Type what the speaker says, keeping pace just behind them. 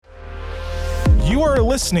You are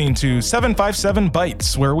listening to 757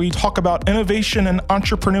 Bytes, where we talk about innovation and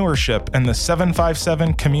entrepreneurship in the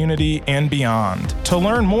 757 community and beyond. To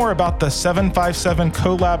learn more about the 757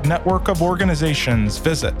 Collab network of organizations,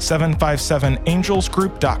 visit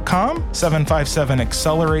 757angelsgroup.com,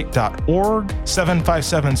 757accelerate.org,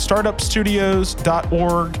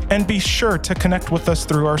 757startupstudios.org, and be sure to connect with us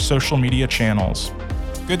through our social media channels.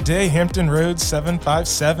 Good day, Hampton Roads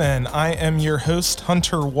 757. I am your host,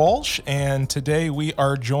 Hunter Walsh, and today we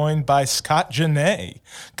are joined by Scott Janney,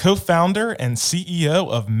 co-founder and CEO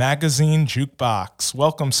of Magazine Jukebox.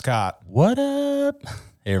 Welcome, Scott. What up?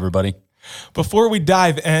 Hey, everybody. Before we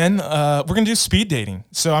dive in, we're going to do speed dating.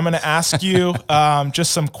 So I'm going to ask you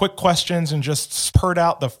just some quick questions and just spurt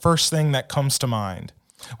out the first thing that comes to mind.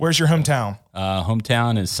 Where's your hometown?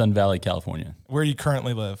 Hometown is Sun Valley, California. Where do you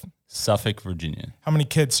currently live? Suffolk, Virginia. How many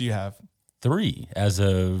kids do you have? 3, as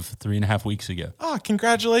of 3.5 weeks ago. Oh,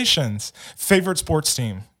 congratulations. Favorite sports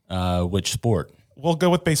team? Which sport? We'll go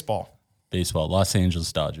with baseball. Baseball, Los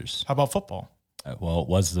Angeles Dodgers. How about football? Well, it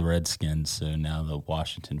was the Redskins, so now the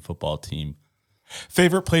Washington football team.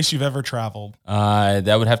 Favorite place you've ever traveled?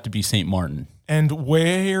 That would have to be St. Martin. And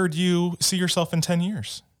where do you see yourself in 10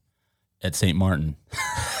 years? At St. Martin.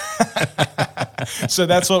 So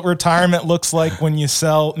that's what retirement looks like when you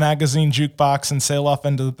sell Magazine Jukebox and sail off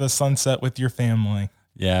into the sunset with your family.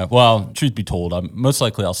 Yeah, well, truth be told, most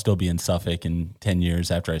likely I'll still be in Suffolk in 10 years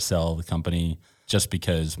after I sell the company, just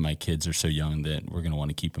because my kids are so young that we're going to want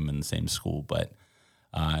to keep them in the same school. But,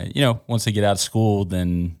 once they get out of school,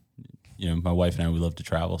 then, my wife and I, we love to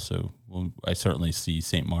travel. So I certainly see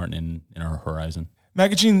St. Martin in our horizon.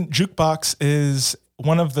 Magazine Jukebox is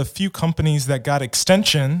one of the few companies that got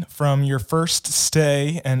extension from your first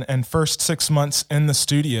stay and first 6 months in the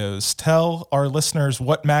studios. Tell our listeners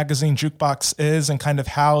what Magazine Jukebox is and kind of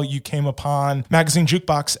how you came upon Magazine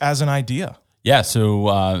Jukebox as an idea. Yeah,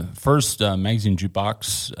 so first, Magazine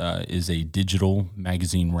Jukebox is a digital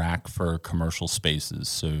magazine rack for commercial spaces.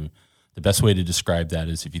 So the best way to describe that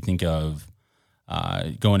is if you think of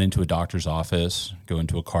going into a doctor's office, go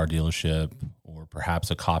into a car dealership, or perhaps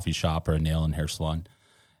a coffee shop or a nail and hair salon.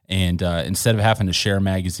 And instead of having to share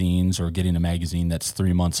magazines or getting a magazine that's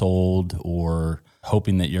 3 months old or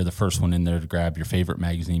hoping that you're the first one in there to grab your favorite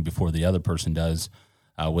magazine before the other person does,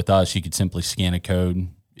 with us, you could simply scan a code.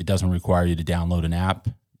 It doesn't require you to download an app.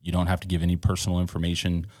 You don't have to give any personal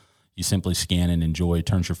information. You simply scan and enjoy. It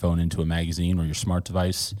turns your phone into a magazine or your smart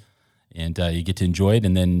device. And you get to enjoy it.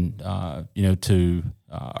 And then, to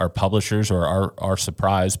our publishers or our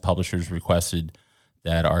surprise, publishers requested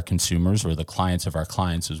that our consumers, or the clients of our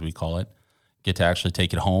clients, as we call it, get to actually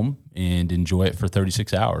take it home and enjoy it for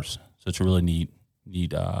 36 hours. So it's a really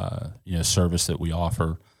neat service that we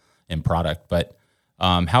offer and product. But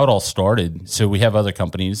how it all started, so we have other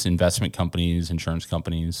companies, investment companies, insurance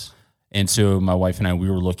companies. And so my wife and I, we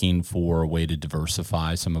were looking for a way to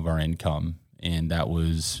diversify some of our income. And that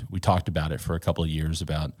was, we talked about it for a couple of years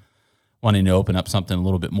about wanting to open up something a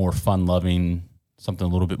little bit more fun-loving, something a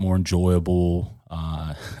little bit more enjoyable,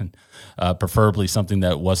 preferably something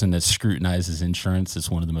that wasn't as scrutinized as insurance.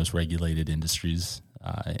 It's one of the most regulated industries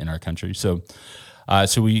in our country. So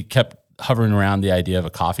we kept hovering around the idea of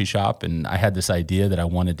a coffee shop, and I had this idea that I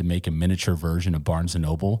wanted to make a miniature version of Barnes &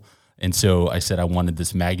 Noble. And so I said I wanted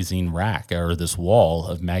this magazine rack or this wall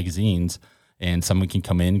of magazines, and someone can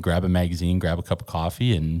come in, grab a magazine, grab a cup of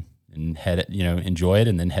coffee, and head, enjoy it,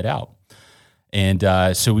 and then head out. And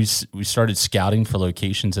so we started scouting for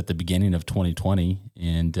locations at the beginning of 2020,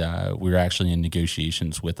 and we were actually in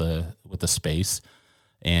negotiations with a space,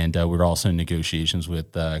 and we were also in negotiations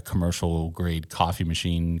with commercial grade coffee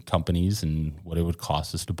machine companies and what it would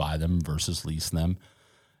cost us to buy them versus lease them.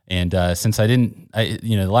 And since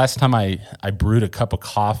the last time I brewed a cup of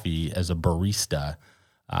coffee as a barista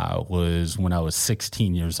was when I was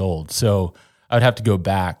 16 years old. So I would have to go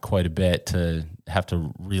back quite a bit to have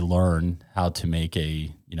to relearn how to make a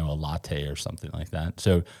latte or something like that.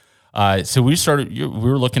 So we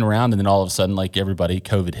were looking around, and then all of a sudden, like everybody,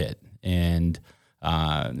 COVID hit. And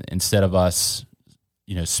instead of us,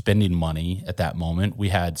 spending money at that moment, we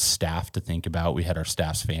had staff to think about. We had our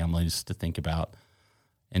staff's families to think about.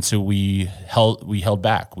 And so we held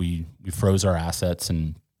back. We froze our assets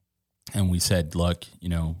and we said, look,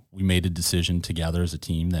 we made a decision together as a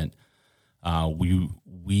team that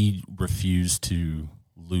we refused to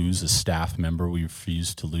lose a staff member. We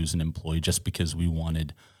refused to lose an employee just because we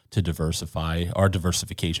wanted to diversify. Our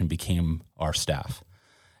diversification became our staff.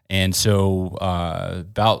 And so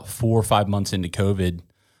about 4 or 5 months into COVID,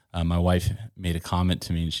 my wife made a comment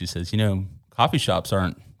to me, and she says, coffee shops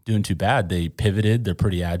aren't doing too bad. They pivoted. They're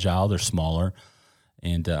pretty agile. They're smaller.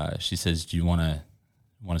 And she says, do you want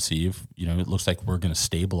to see if, it looks like we're going to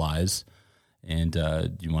stabilize, and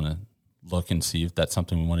do you want to look and see if that's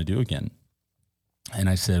something we want to do again? And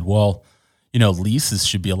I said, well, leases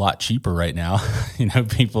should be a lot cheaper right now.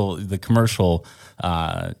 The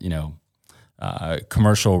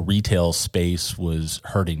commercial retail space was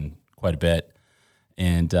hurting quite a bit.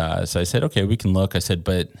 And so I said, okay, we can look. I said,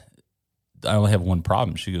 but I only have one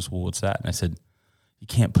problem. She goes, well, what's that? And I said, you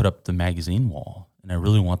can't put up the magazine wall. And I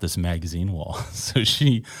really want this magazine wall. So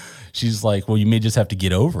she's like, well, you may just have to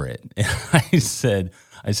get over it. And I said,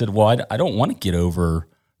 well, I don't want to get over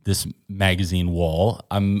this magazine wall.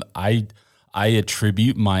 I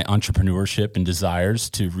attribute my entrepreneurship and desires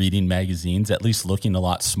to reading magazines, at least looking a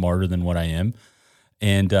lot smarter than what I am.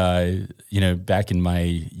 And, back in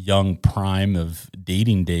my young prime of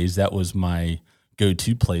dating days, that was my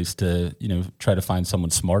go-to place to, try to find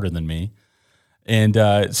someone smarter than me. And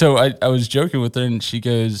so I was joking with her, and she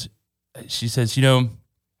says,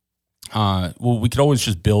 well, we could always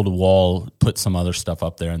just build a wall, put some other stuff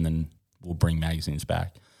up there, and then we'll bring magazines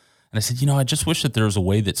back. And I said, I just wish that there was a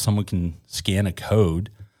way that someone can scan a code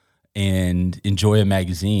and enjoy a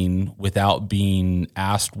magazine without being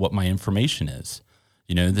asked what my information is.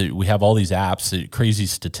 We have all these apps, a crazy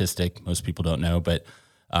statistic most people don't know, but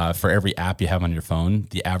for every app you have on your phone,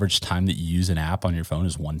 the average time that you use an app on your phone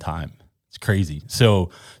is one time. It's crazy. So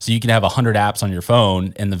you can have 100 apps on your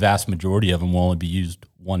phone, and the vast majority of them will only be used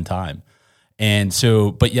one time. And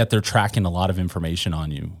so, but yet they're tracking a lot of information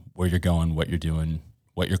on you, where you're going, what you're doing,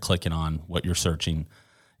 what you're clicking on, what you're searching.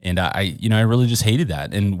 And I really just hated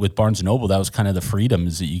that. And with Barnes & Noble, that was kind of the freedom,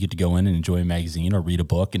 is that you get to go in and enjoy a magazine or read a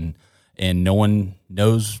book, and no one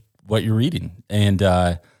knows what you're reading. And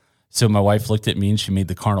so my wife looked at me, and she made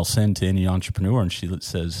the cardinal sin to any entrepreneur, and she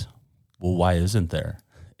says, well, why isn't there?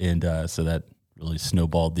 And so that really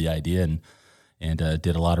snowballed the idea, and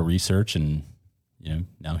did a lot of research, and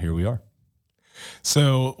now here we are.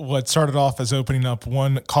 So what started off as opening up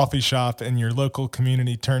one coffee shop in your local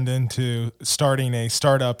community turned into starting a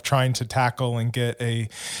startup trying to tackle and get a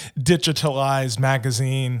digitalized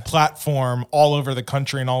magazine platform all over the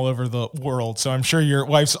country and all over the world. So I'm sure your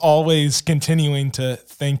wife's always continuing to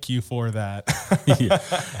thank you for that.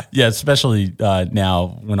 Yeah, especially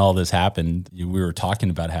now when all this happened, we were talking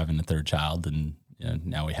about having a third child, and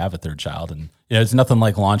now we have a third child, and it's nothing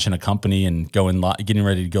like launching a company and getting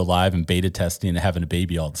ready to go live and beta testing and having a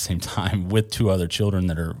baby all at the same time with two other children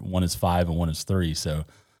one is 5 and one is 3. So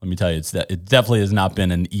let me tell you, it definitely has not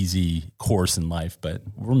been an easy course in life, but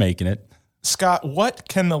we're making it. Scott, what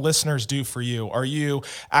can the listeners do for you? Are you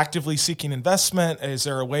actively seeking investment? Is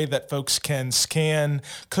there a way that folks can scan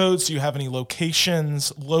codes? Do you have any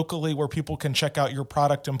locations locally where people can check out your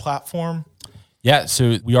product and platform? Yeah,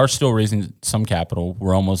 so we are still raising some capital.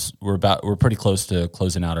 We're pretty close to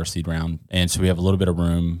closing out our seed round, and so we have a little bit of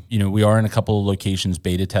room. We are in a couple of locations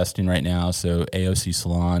beta testing right now. So AOC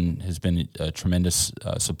Salon has been a tremendous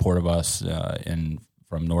support of us, and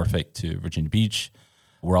from Norfolk to Virginia Beach.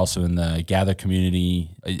 We're also in the Gather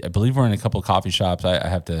community. I believe we're in a couple of coffee shops. I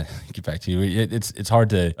have to get back to you. It's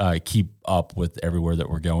hard to keep up with everywhere that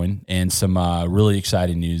we're going. And some really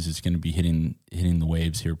exciting news is going to be hitting the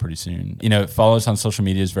waves here pretty soon. Follow us on social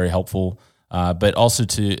media is very helpful. But also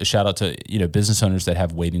a shout out to business owners that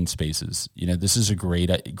have waiting spaces. This is a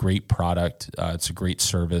great product. It's a great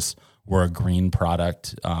service. We're a green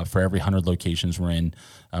product. For every 100 locations we're in,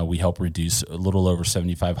 we help reduce a little over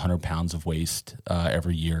 7,500 pounds of waste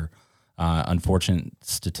every year. Unfortunate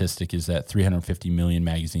statistic is that 350 million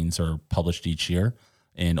magazines are published each year,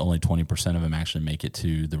 and only 20% of them actually make it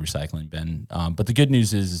to the recycling bin. But the good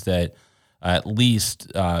news is that at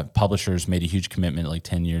least publishers made a huge commitment like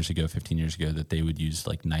 10 years ago, 15 years ago, that they would use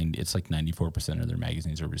like 94% of their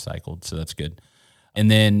magazines are recycled. So that's good. And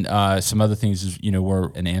then some other things is,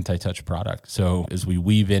 we're an anti-touch product. So as we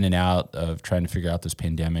weave in and out of trying to figure out this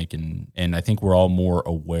pandemic, and I think we're all more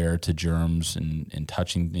aware to germs and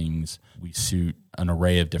touching things, we suit an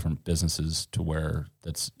array of different businesses to where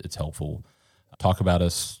it's helpful. Talk about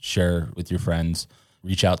us, share with your friends,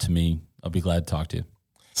 reach out to me. I'll be glad to talk to you.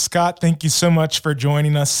 Scott, thank you so much for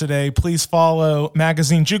joining us today. Please follow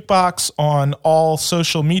Magazine Jukebox on all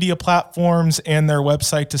social media platforms and their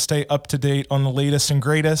website to stay up to date on the latest and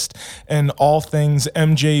greatest and all things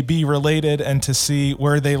MJB related, and to see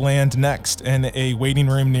where they land next in a waiting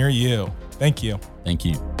room near you. Thank you. Thank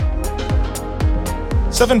you.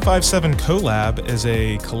 757 CoLab is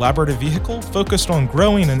a collaborative vehicle focused on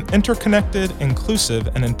growing an interconnected, inclusive,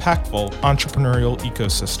 and impactful entrepreneurial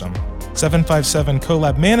ecosystem. 757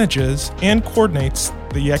 CoLab manages and coordinates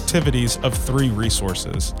the activities of 3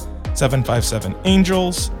 resources: 757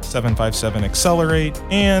 Angels, 757 Accelerate,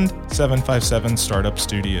 and 757 Startup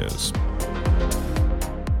Studios.